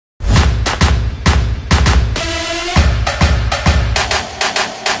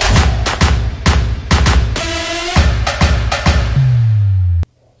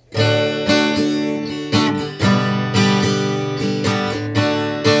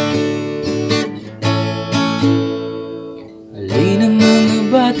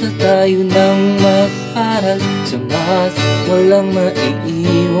tayo ng Math-aral. Sa Math, walang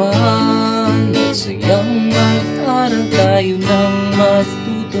maiiwan. Math-sayang Math-aral, tayo ng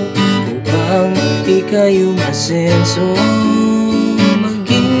Math-tuto, upang ika'y umasenso.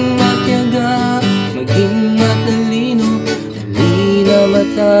 Maging matyaga, maging matalino, halina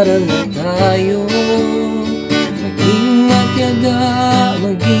Math-aral na tayo. Maging matyaga,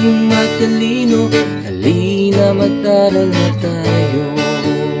 maging matalino, halina Math-aral na tayo.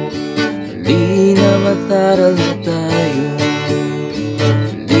 Halina Math-aral na tayo.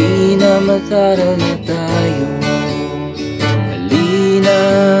 Halina Math-aral na tayo. Halina,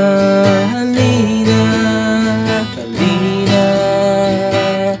 halina, halina,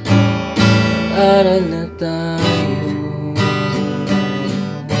 aral na tayo.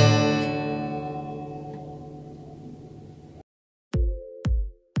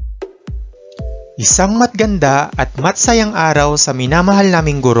 Isang matganda at matsayang araw sa minamahal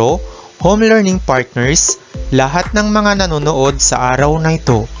naming guro, home learning partners, lahat ng mga nanonood sa araw na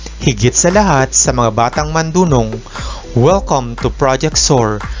ito, higit sa lahat sa mga batang mandunong. Welcome to Project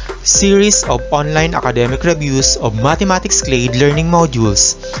SOAR, series of online academic reviews of Mathematics CLAID Learning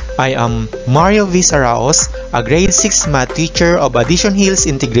Modules. I am Mario V. Saraos, a grade 6 math teacher of Addition Hills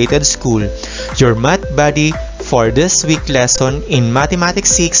Integrated School, your math buddy for this week lesson in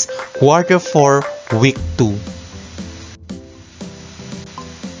Mathematics 6, Quarter 4, Week 2.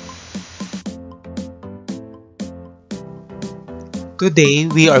 Today,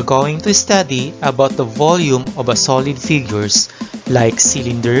 we are going to study about the volume of a solid figures like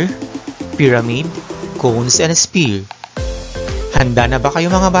cylinder, pyramid, cones, and sphere. Handa na ba kayo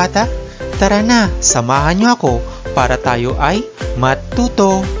mga bata? Tara na, samahan niyo ako para tayo ay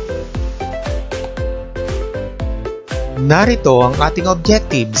Math-tuto! Narito ang ating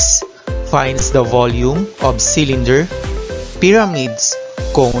objectives. Finds the volume of cylinder, pyramids,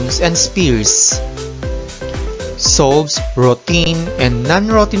 cones, and spheres. Solves routine and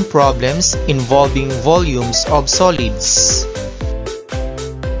non-routine problems involving volumes of solids.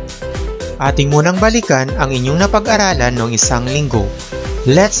 Ating munang balikan ang inyong napag-aralan noong isang linggo.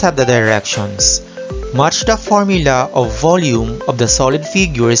 Let's have the directions. Match the formula of volume of the solid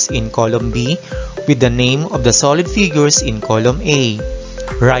figures in column B with the name of the solid figures in column A.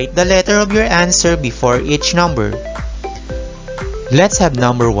 Write the letter of your answer before each number. Let's have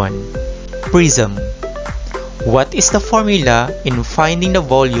number 1. Prism. What is the formula in finding the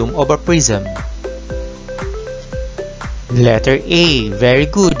volume of a prism? Letter A. Very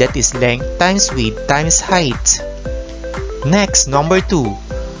good. That is length times width times height. Next, number 2.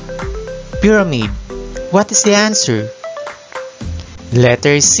 Pyramid. What is the answer?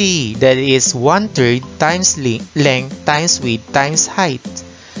 Letter C. That is 1/3 times length times width times height.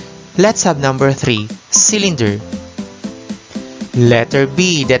 Let's have number 3. Cylinder. Letter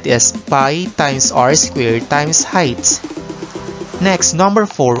B. That is pi times r squared times height. Next, number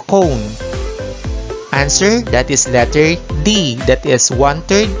 4. Cone. Answer, that is letter D. That is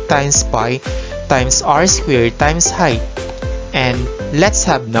 1/3 times pi times r squared times height. And let's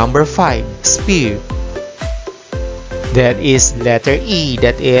have number 5. Sphere. That is letter E.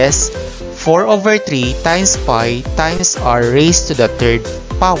 That is 4/3 times pi times r raised to the 3rd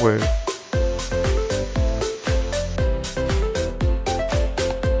power.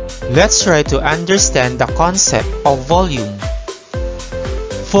 Let's try to understand the concept of volume.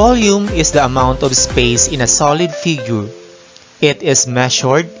 Volume is the amount of space in a solid figure. It is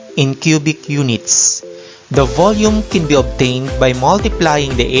measured in cubic units. The volume can be obtained by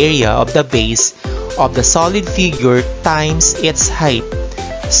multiplying the area of the base of the solid figure times its height.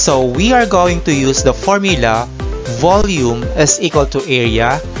 So we are going to use the formula volume is equal to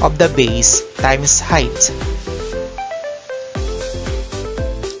area of the base times height.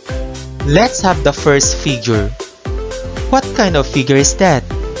 Let's have the first figure. What kind of figure is that?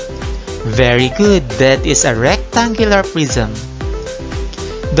 Very good, that is a rectangular prism.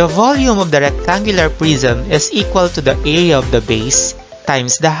 The volume of the rectangular prism is equal to the area of the base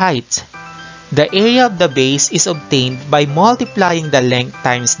times the height. The area of the base is obtained by multiplying the length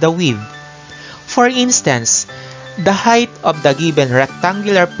times the width. For instance, the height of the given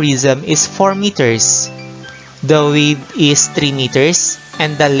rectangular prism is 4 meters. The width is 3 meters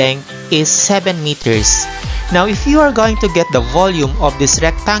and the length is 7 meters. Now, if you are going to get the volume of this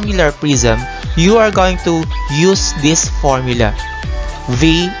rectangular prism, you are going to use this formula.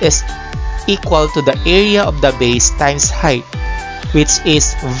 V is equal to the area of the base times height, which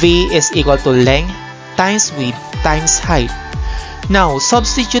is V is equal to length times width times height. Now,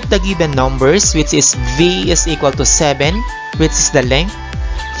 substitute the given numbers, which is V is equal to 7, which is the length,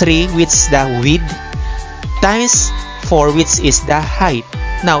 3, which is the width, times 4, which is the height.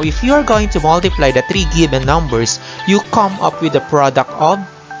 Now, if you are going to multiply the three given numbers, you come up with the product of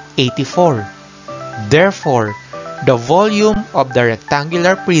 84. Therefore, the volume of the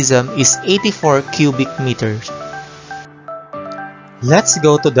rectangular prism is 84 cubic meters. Let's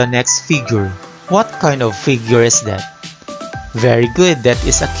go to the next figure. What kind of figure is that? Very good, that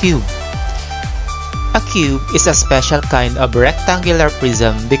is a cube. A cube is a special kind of rectangular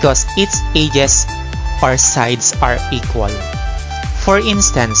prism because its edges or sides are equal. For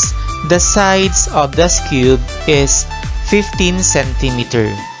instance, the sides of this cube is 15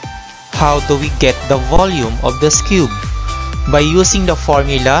 cm. How do we get the volume of this cube? By using the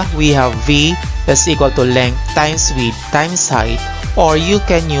formula, we have V is equal to length times width times height, or you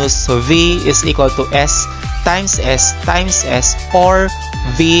can use V is equal to S times S times S, or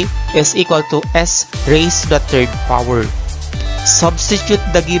V is equal to S raised to the third power. Substitute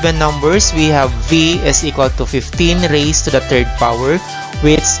the given numbers. We have V is equal to 15 raised to the third power,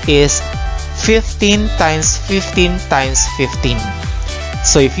 which is 15 times 15 times 15.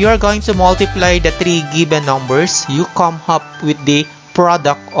 So if you are going to multiply the three given numbers, you come up with the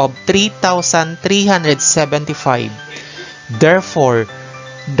product of 3,375. Therefore,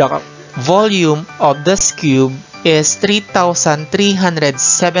 the volume of this cube is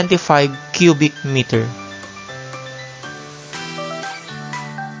 3,375 cubic meter.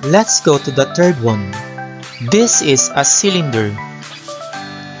 Let's go to the third one. This is a cylinder.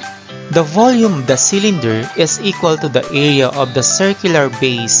 The volume of the cylinder is equal to the area of the circular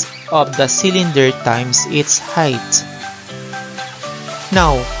base of the cylinder times its height.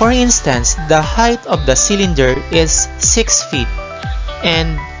 Now, for instance, the height of the cylinder is 6 feet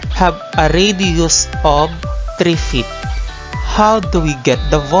and have a radius of 3 feet. How do we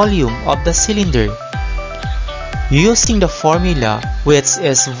get the volume of the cylinder? Using the formula, which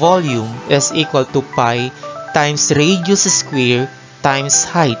is volume is equal to pi times radius square times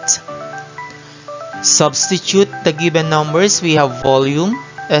height. Substitute the given numbers. We have volume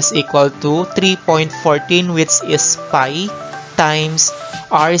is equal to 3.14, which is pi, times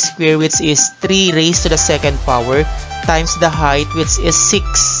r square, which is 3 raised to the second power, times the height, which is 6.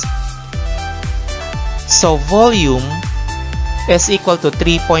 So volume is equal to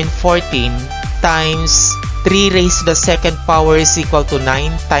 3.14 times 3 raised to the second power is equal to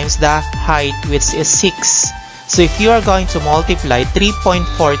 9 times the height, which is 6. So if you are going to multiply 3.14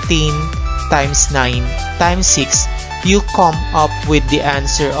 times 9 times 6, you come up with the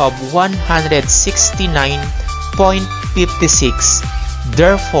answer of 169.56.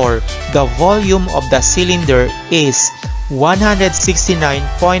 Therefore, the volume of the cylinder is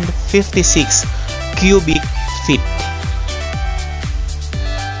 169.56 cubic feet.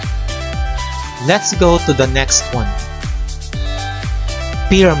 Let's go to the next one.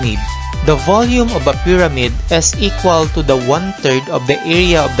 Pyramid. The volume of a pyramid is equal to the 1/3 of the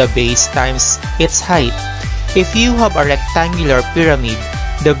area of the base times its height. If you have a rectangular pyramid,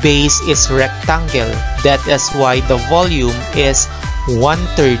 the base is rectangle. That is why the volume is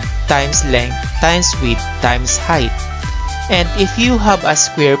 1/3 times length times width times height. And if you have a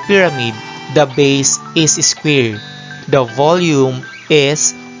square pyramid, the base is square. The volume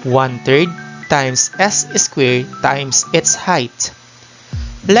is 1/3 times s squared times its height.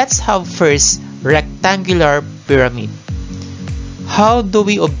 Let's have first rectangular pyramid. How do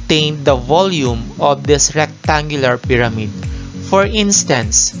we obtain the volume of this rectangular pyramid? For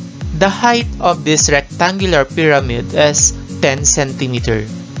instance, the height of this rectangular pyramid is 10 cm.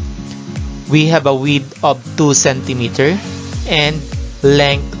 We have a width of 2 cm and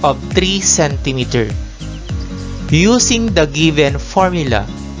length of 3 cm. Using the given formula,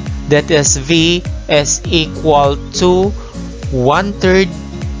 that is V is equal to 1/3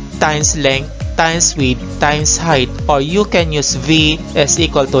 times length times width times height, or you can use V is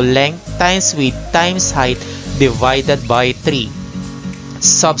equal to length times width times height divided by 3.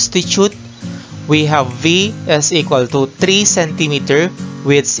 Substitute. We have V is equal to 3 cm,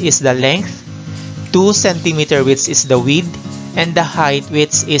 which is the length, 2 cm, which is the width, and the height,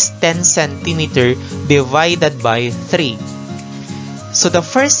 which is 10 cm divided by 3. So the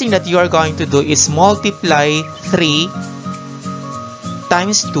first thing that you are going to do is multiply 3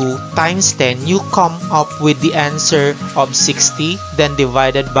 times 2 times 10. You come up with the answer of 60, then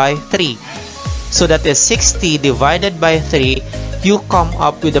divided by 3. So that is 60 divided by 3. You come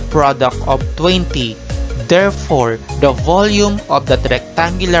up with the product of 20. Therefore, the volume of that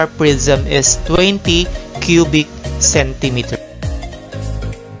rectangular prism is 20 cubic centimeter.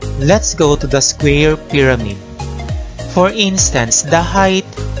 Let's go to the square pyramid. For instance, the height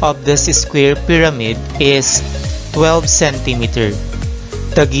of this square pyramid is 12 cm.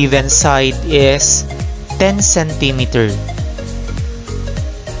 The given side is 10 cm.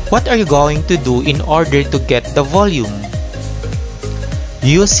 What are you going to do in order to get the volume?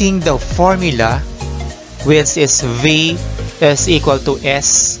 Using the formula, which is V is equal to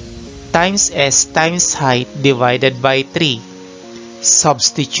S times height divided by 3.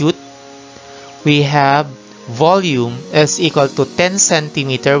 Substitute, we have volume is equal to 10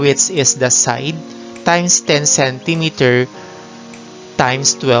 cm, which is the side, times 10 cm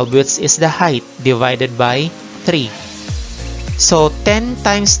times 12, which is the height, divided by 3. So 10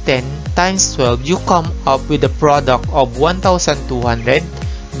 times 10 times 12, you come up with the product of 1,200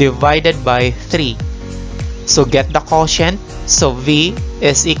 divided by 3. So get the quotient. So V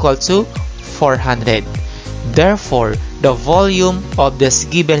is equal to 400. Therefore, the volume of this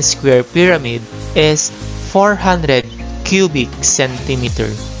given square pyramid is 400 cubic centimeter.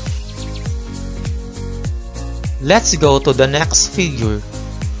 Let's go to the next figure.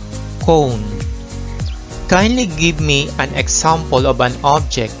 Cone. Kindly give me an example of an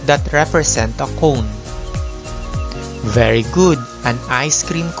object that represents a cone. Very good, an ice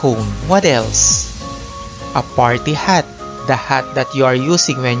cream cone. What else? A party hat, the hat that you are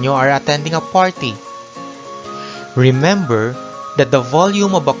using when you are attending a party. Remember that the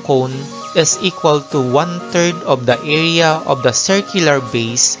volume of a cone is equal to 1/3 of the area of the circular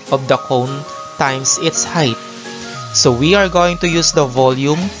base of the cone times its height. So we are going to use the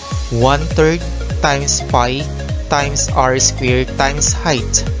volume 1/3 times pi times r squared times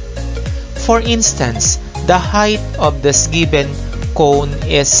height. For instance, the height of this given cone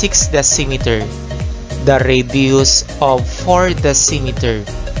is 6 decimeter. The radius of 4 decimeter.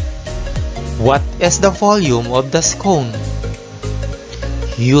 What is the volume of this cone?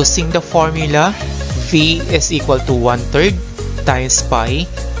 Using the formula, V is equal to 1/3 times pi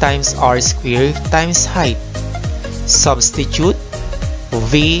times r squared times height. Substitute,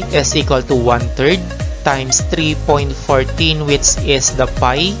 V is equal to 1/3 times 3.14, which is the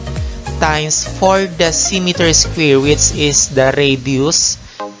pi, times 4 decimeter square, which is the radius,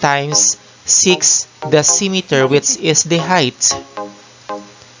 times 6 decimeter, which is the height.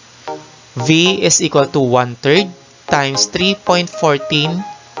 V is equal to 1/3 times 3.14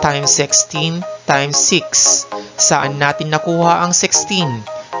 times 16 times 6. Saan natin nakuha ang 16?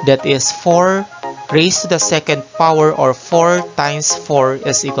 That is 4 raised to the second power, or 4 times 4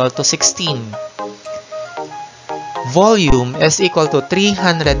 is equal to 16. Volume is equal to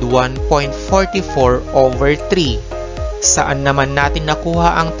 301.44 over 3. Saan naman natin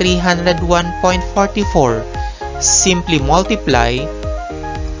nakuha ang 301.44? Simply multiply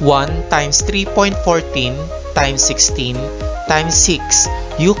 1 times 3.14 times 16 times 6.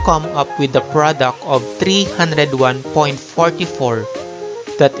 You come up with the product of 301.44.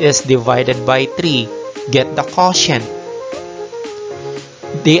 That is divided by 3. Get the quotient.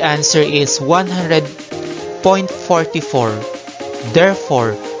 The answer is 100.44.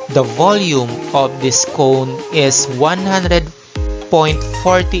 Therefore, the volume of this cone is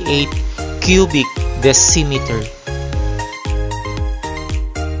 100.48 cubic decimeter.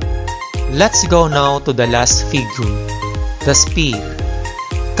 Let's go now to the last figure, the sphere.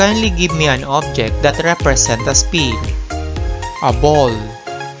 Kindly give me an object that represents a sphere. A ball,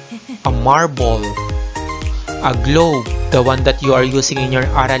 a marble, a globe, the one that you are using in your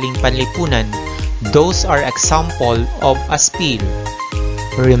araling panlipunan. Those are example of a sphere.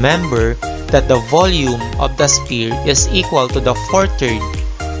 Remember that the volume of the sphere is equal to the 4/3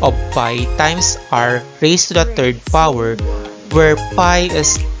 of pi times r raised to the third power, where pi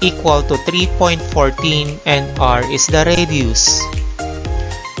is equal to 3.14 and r is the radius.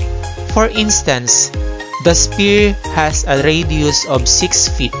 For instance, the sphere has a radius of 6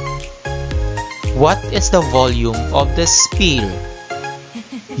 feet. What is the volume of the sphere?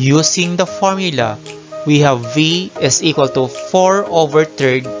 Using the formula, we have V is equal to 4 over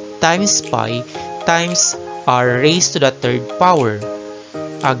 3 times pi times r raised to the third power.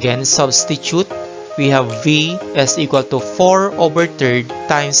 Again, substitute. We have V is equal to 4 over 3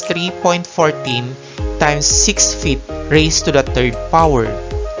 times 3.14 times 6 feet raised to the third power.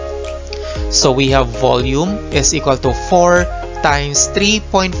 So we have volume is equal to 4 times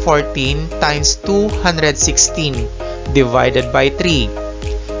 3.14 times 216 divided by 3.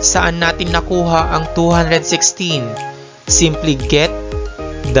 Saan natin nakuha ang 216? Simply get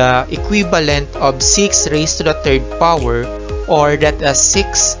the equivalent of 6 raised to the third power, or that is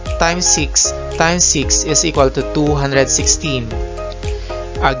 6 times 6 times 6 is equal to 216.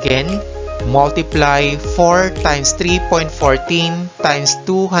 Again, multiply 4 times 3.14 times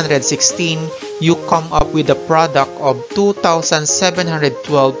 216, you come up with the product of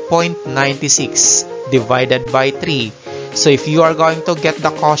 2,712.96 divided by 3. So if you are going to get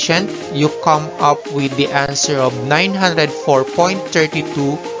the quotient, you come up with the answer of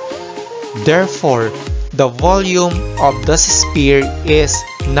 904.32 Therefore, the volume of the sphere is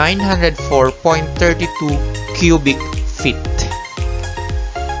 904.32 cubic feet.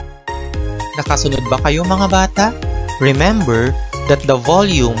 Nakasunod ba kayo mga bata? Remember that the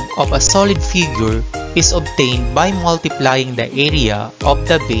volume of a solid figure is obtained by multiplying the area of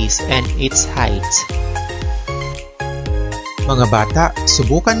the base and its height. Mga bata,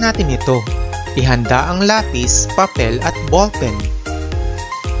 subukan natin ito. Ihanda ang lapis, papel at ballpen.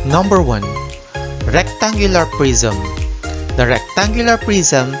 Number 1. Rectangular prism. The rectangular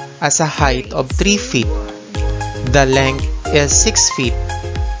prism has a height of 3 feet. The length is 6 feet.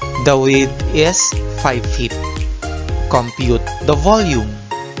 The width is 5 feet. Compute the volume.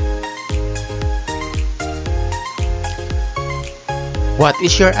 What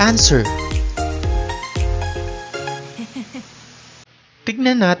is your answer?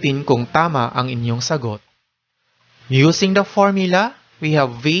 Tignan natin kung tama ang inyong sagot. Using the formula, we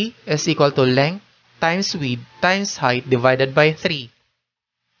have V is equal to length times width times height divided by 3.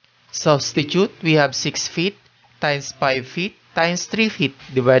 Substitute, we have 6 feet times 5 feet times 3 feet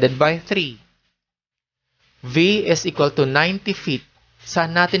divided by 3. V is equal to 90 feet.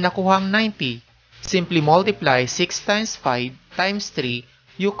 Saan natin nakuha ang 90? Simply multiply 6 times 5 times 3,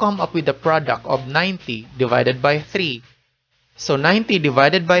 you come up with the product of 90 divided by 3. So 90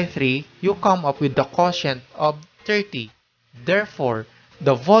 divided by 3, you come up with the quotient of 30. Therefore,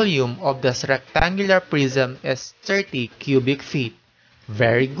 the volume of this rectangular prism is 30 cubic feet.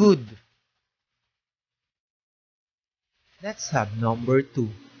 Very good. Let's have number 2.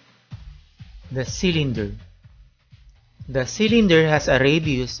 The cylinder. The cylinder has a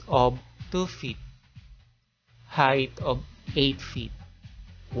radius of 2 feet, height of 8 feet.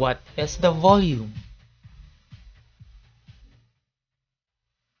 What is the volume?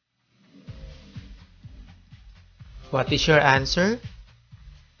 What is your answer?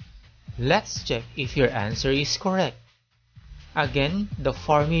 Let's check if your answer is correct. Again, the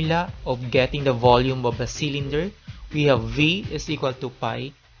formula of getting the volume of a cylinder, we have V is equal to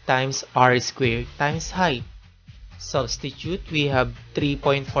pi times r squared times height. Substitute, we have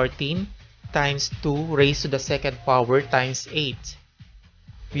 3.14 times 2 raised to the second power times 8.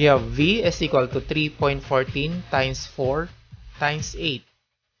 We have V is equal to 3.14 times 4 times 8.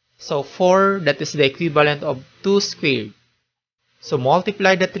 So 4, that is the equivalent of 2 squared. So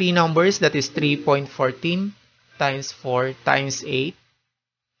multiply the three numbers, that is 3.14 times 4 times 8.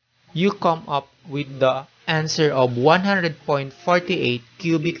 You come up with the answer of 100.48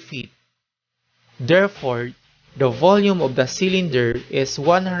 cubic feet. Therefore, the volume of the cylinder is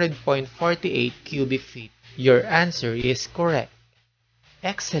 100.48 cubic feet. Your answer is correct.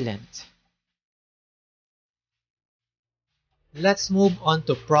 Excellent. Let's move on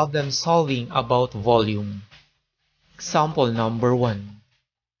to problem solving about volume. Example number 1.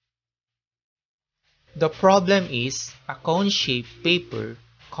 The problem is a cone-shaped paper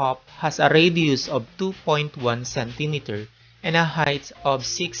cup has a radius of 2.1 cm and a height of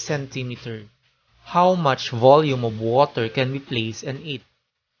 6 cm. How much volume of water can be placed in it?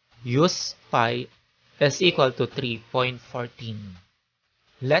 Use pi is equal to 3.14.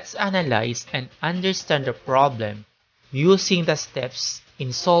 Let's analyze and understand the problem using the steps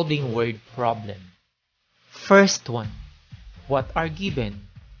in solving word problem. First one, what are given?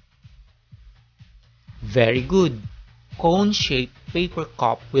 Very good. Cone-shaped paper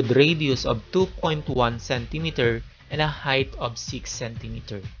cup with radius of 2.1 cm and a height of 6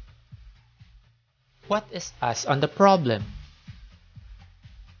 cm. What is asked on the problem?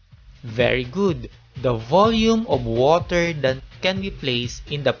 Very good. The volume of water that can be placed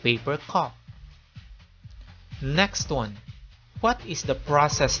in the paper cup. Next one. What is the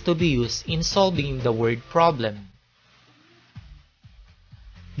process to be used in solving the word problem?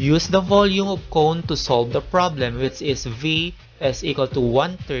 Use the volume of cone to solve the problem, which is V is equal to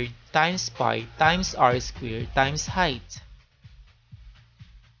 1/3 times pi times r squared times height.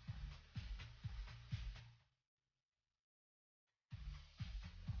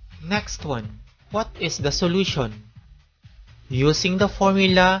 Next one. What is the solution? Using the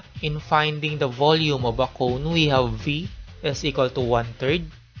formula in finding the volume of a cone, we have V is equal to 1/3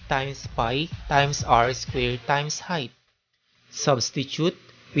 times pi times r squared times height. Substitute,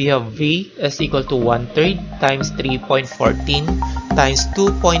 we have V is equal to 1/3 times 3.14 times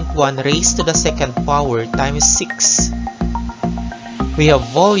 2.1 raised to the second power times 6. We have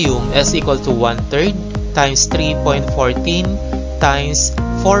volume is equal to 1/3 times 3.14 times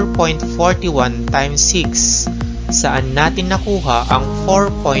 4.41 times 6. Saan natin nakuha ang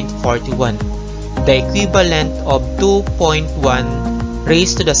 4.41? The equivalent of 2.1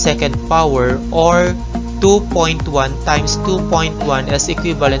 raised to the second power, or 2.1 times 2.1 is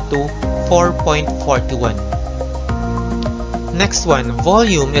equivalent to 4.41. Next one,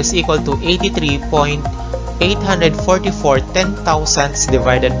 volume is equal to 83.844 10,000ths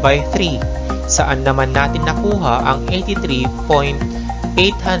divided by 3. Saan naman natin nakuha ang 83.844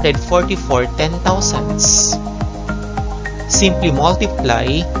 10,000ths? Simply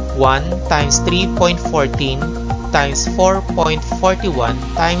multiply 1 times 3.14 times 4.41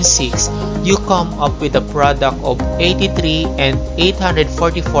 times 6. You come up with a product of 83 and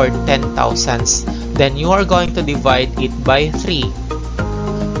 844 10,000ths. Then you are going to divide it by 3.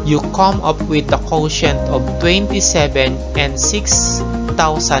 You come up with the quotient of 27 and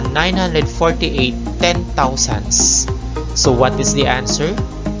 6,948 10,000ths. So what is the answer?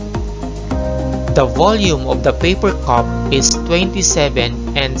 The volume of the paper cup is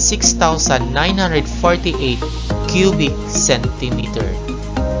 27 and 6,948 cubic centimeter.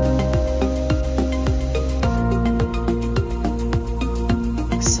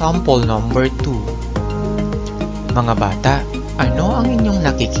 Example number 2. Mga bata, ano ang inyong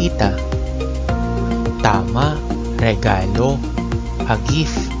nakikita? Tama, regalo, a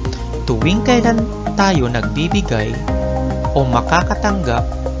gift. Tuwing kailan tayo nagbibigay o makakatanggap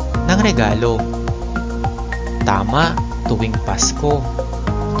ng regalo? Tama, tuwing Pasko.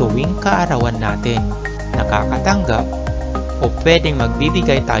 Tuwing kaarawan natin, nakakatanggap o pwedeng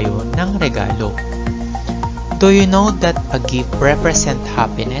magbibigay tayo ng regalo. Do you know that a gift represents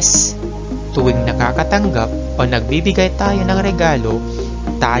happiness? Tuwing nakakatanggap o nagbibigay tayo ng regalo,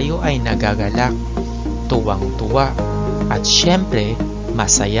 tayo ay nagagalak, tuwang-tuwa, at syempre,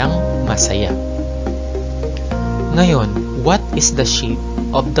 masayang-masaya. Ngayon, what is the shape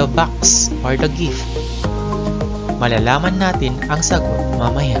of the box or the gift? Malalaman natin ang sagot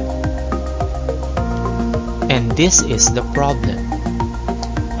mamaya. And this is the problem.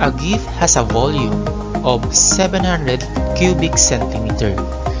 A gift has a volume of 700 cubic centimeter.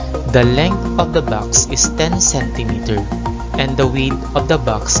 The length of the box is 10 cm and the width of the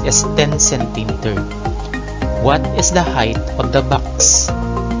box is 10 cm. What is the height of the box?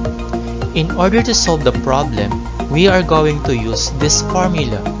 In order to solve the problem, we are going to use this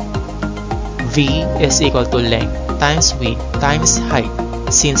formula. V is equal to length times width times height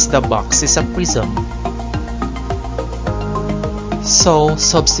since the box is a prism. So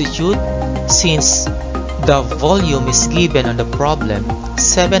substitute since the volume is given on the problem.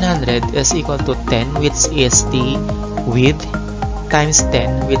 700 is equal to 10, which is the width, times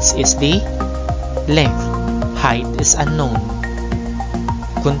 10, which is the length. Height is unknown.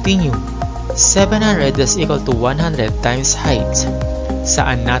 Continue. 700 is equal to 100 times height.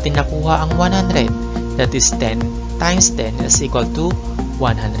 Saan natin nakuha ang 100? That is 10 times 10 is equal to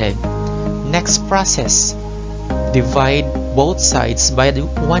 100. Next process. Divide both sides by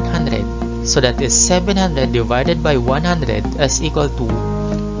 100. So that is 700 divided by 100 is equal to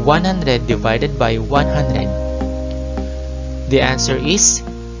 100 divided by 100. The answer is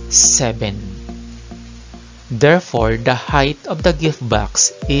 7. Therefore, the height of the gift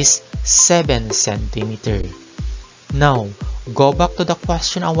box is 7 cm. Now, go back to the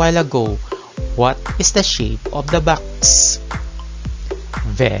question a while ago. What is the shape of the box?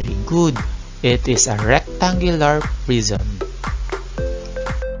 Very good. It is a rectangular prism.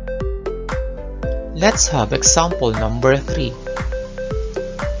 Let's have example number 3.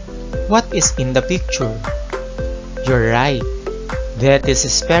 What is in the picture? You're right. That is a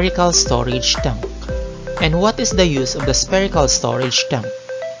spherical storage tank. And what is the use of the spherical storage tank?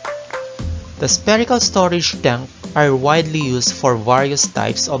 The spherical storage tank are widely used for various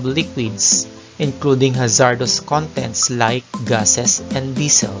types of liquids, including hazardous contents like gases and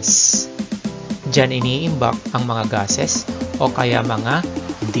diesels. Diyan iniimbak ang mga gases o kaya mga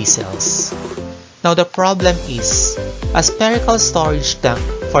diesels. Now the problem is, a spherical storage tank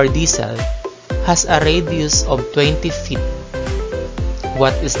for diesel has a radius of 20 feet.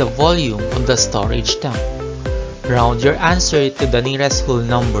 What is the volume of the storage tank? Round your answer to the nearest whole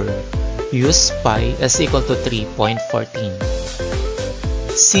number. Use pi is equal to 3.14.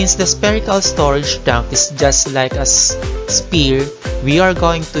 Since the spherical storage tank is just like a sphere, we are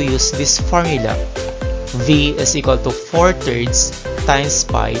going to use this formula. V is equal to 4/3 times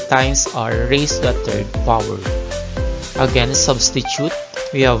pi times r raised to the third power. Again, substitute.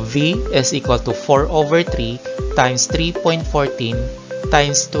 We have V is equal to 4/3 times 3.14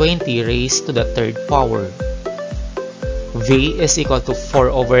 times 20 raised to the third power. V is equal to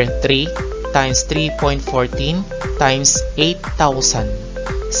 4/3 times 3.14 times 8,000.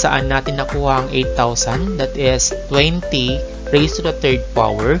 Saan natin nakuha ang 8,000? That is 20 raised to the third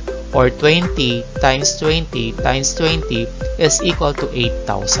power, or 20 times 20 times 20 is equal to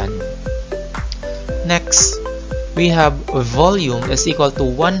 8,000. Next, we have volume is equal to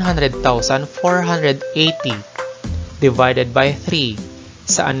 100,480 divided by 3.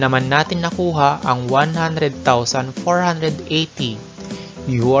 Saan naman natin nakuha ang 100,480?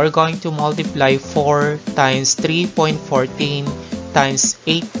 You are going to multiply 4 times 3.14 times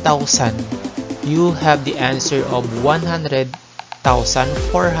 8,000. You have the answer of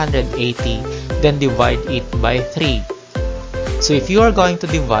 100,480. Then divide it by 3. So if you are going to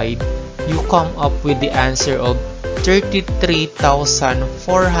divide, you come up with the answer of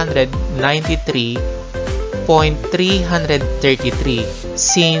 33,493.333,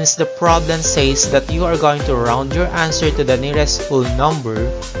 since the problem says that you are going to round your answer to the nearest whole number.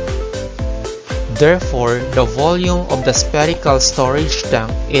 Therefore, the volume of the spherical storage tank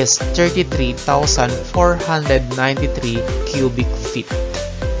is 33,493 cubic feet.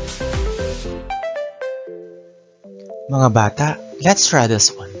 Mga bata, let's try this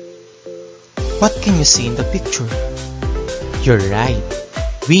one. What can you see in the picture? You're right.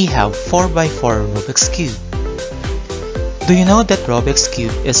 We have 4x4 Rubik's Cube. Do you know that Rubik's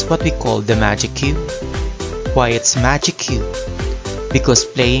Cube is what we call the magic cube? Why it's magic cube? Because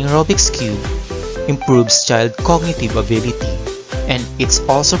playing Rubik's Cube improves child cognitive ability, and it's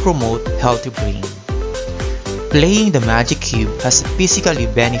also promote healthy brain. Playing the magic cube has physically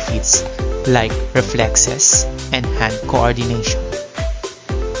benefits like reflexes and hand coordination.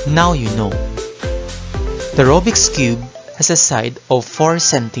 Now you know. The Rubik's Cube has a side of 4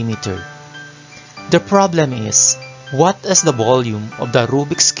 cm. The problem is, what is the volume of the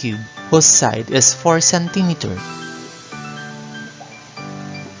Rubik's Cube whose side is 4 cm?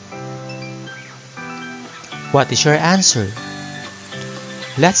 What is your answer?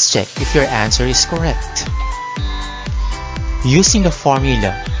 Let's check if your answer is correct. Using the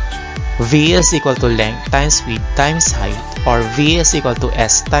formula, V is equal to length times width times height, or V is equal to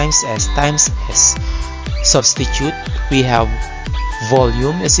S times S times S. Substitute, we have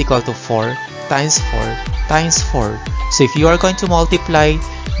volume is equal to 4 times 4 times 4. So if you are going to multiply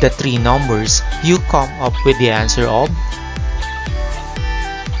the three numbers, you come up with the answer of.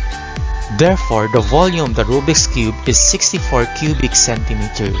 Therefore, the volume of the Rubik's Cube is 64 cubic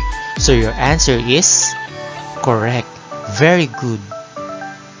centimeter. So your answer is correct. Very good.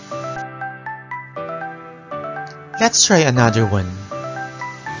 Let's try another one.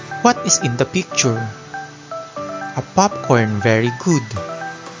 What is in the picture? A popcorn. Very good.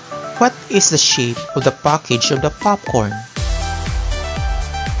 What is the shape of the package of the popcorn?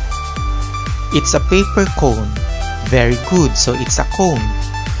 It's a paper cone. Very good. So it's a cone.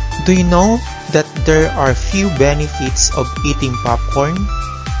 Do you know that there are few benefits of eating popcorn?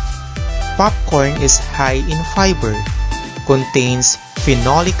 Popcorn is high in fiber, contains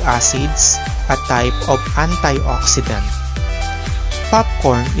phenolic acids, a type of antioxidant.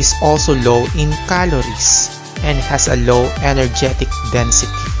 Popcorn is also low in calories and has a low energetic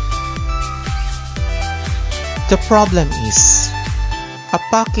density. The problem is, a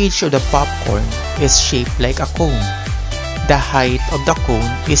package of the popcorn is shaped like a cone. The height of the cone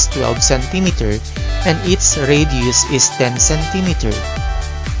is 12 cm and its radius is 10 cm.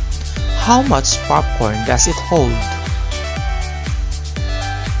 How much popcorn does it hold?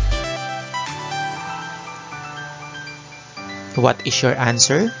 What is your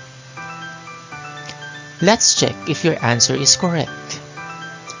answer? Let's check if your answer is correct.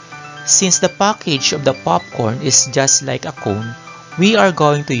 Since the package of the popcorn is just like a cone, we are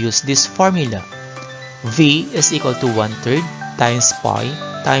going to use this formula. V is equal to 1/3 times pi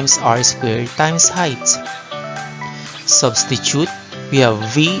times r squared times height. Substitute, we have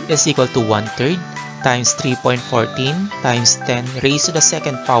V is equal to 1/3 times 3.14 times 10 raised to the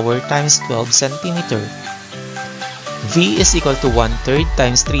second power times 12 cm. V is equal to 1/3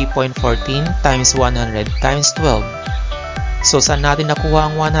 times 3.14 times 100 times 12. So saan natin nakuha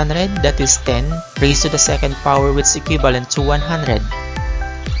ang 100? That is 10 raised to the second power, which is equivalent to 100.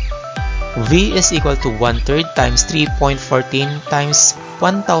 V is equal to 1/3 times 3.14 times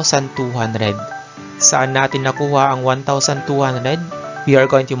 1,200. Saan natin nakuha ang 1,200? We are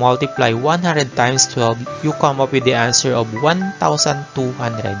going to multiply 100 times 12. You come up with the answer of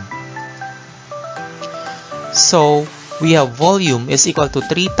 1,200. So, we have volume is equal to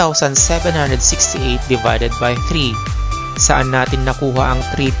 3,768 divided by 3. Saan natin nakuha ang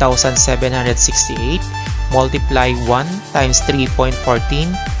 3,768? Multiply 1 times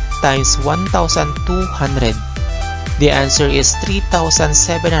 3.14 times 1,200. The answer is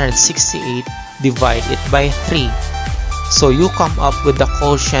 3,768. Divide it by 3. So you come up with the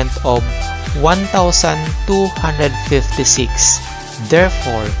quotient of 1,256.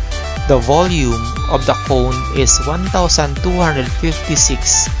 Therefore, the volume of the cone is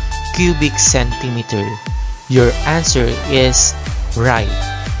 1,256 cubic centimeter. Your answer is right.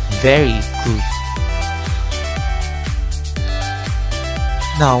 Very good.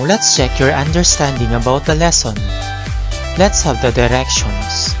 Now, let's check your understanding about the lesson. Let's have the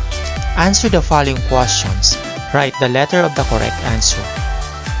directions. Answer the following questions. Write the letter of the correct answer.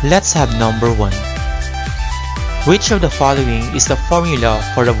 Let's have number 1. Which of the following is the formula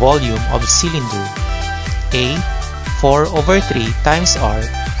for the volume of cylinder? A. 4/3 times r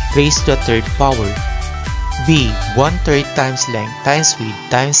raised to the third power. B. 1/3 times length times width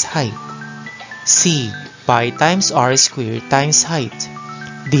times height. C. Pi times r squared times height.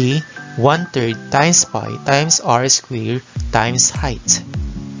 D. 1/3 times pi times r squared times height.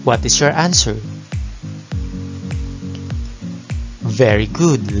 What is your answer? Very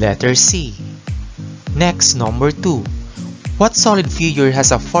good, letter C. Next, number 2. What solid figure has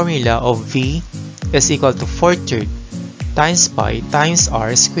a formula of V is equal to 4/3 times pi times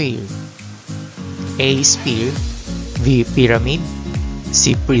r squared? A. Sphere. B. Pyramid.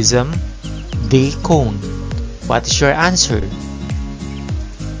 C. Prism. D. Cone. What is your answer?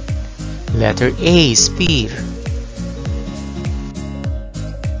 Letter A. Sphere.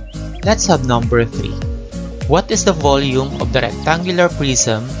 Let's have number 3. What is the volume of the rectangular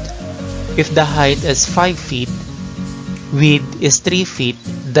prism if the height is 5 feet, width is 3 feet,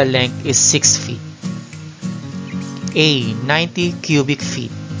 the length is 6 feet? A. 90 cubic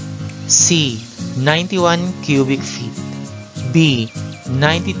feet. C. 91 cubic feet. B.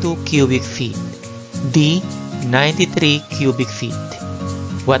 92 cubic feet. D. 93 cubic feet.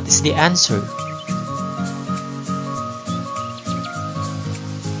 What is the answer?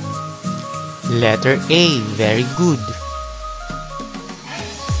 Letter A. Very good.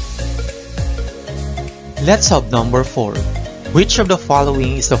 Let's have number 4. Which of the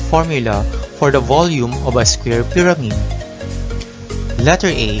following is the formula for the volume of a square pyramid?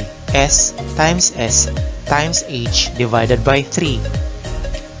 Letter A. S times H divided by 3.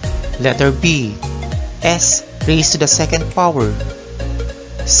 Letter B. S raised to the second power.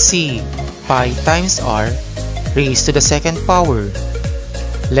 C. Pi times R raised to the second power.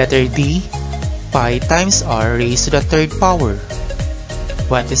 Letter D. Pi times R raised to the third power.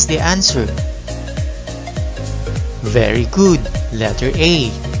 What is the answer? Very good, letter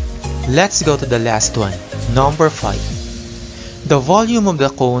A. Let's go to the last one, number 5. The volume of the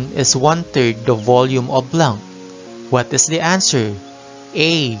cone is 1/3 the volume of blank. What is the answer?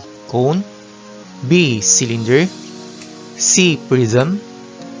 A. Cone. B. Cylinder. C. Prism.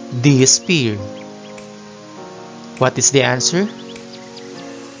 D. Sphere. What is the answer?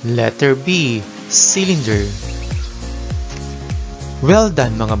 Letter B. Cylinder. Well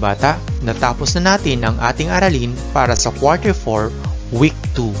done mga bata! Natapos na natin ang ating aralin para sa Quarter 4, Week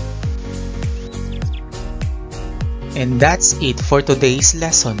 2. And that's it for today's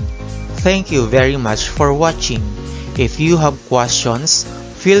lesson. Thank you very much for watching. If you have questions,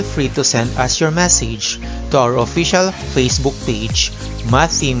 feel free to send us your message to our official Facebook page,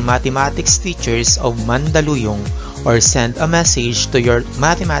 Math-sayang Mathematics Teachers of Mandaluyong, or send a message to your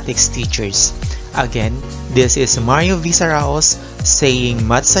mathematics teachers. Again, this is Mario Visaraos saying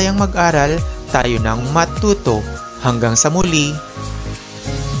Math-sayang Math-aral, tayo ng Math-tuto. Hanggang sa muli!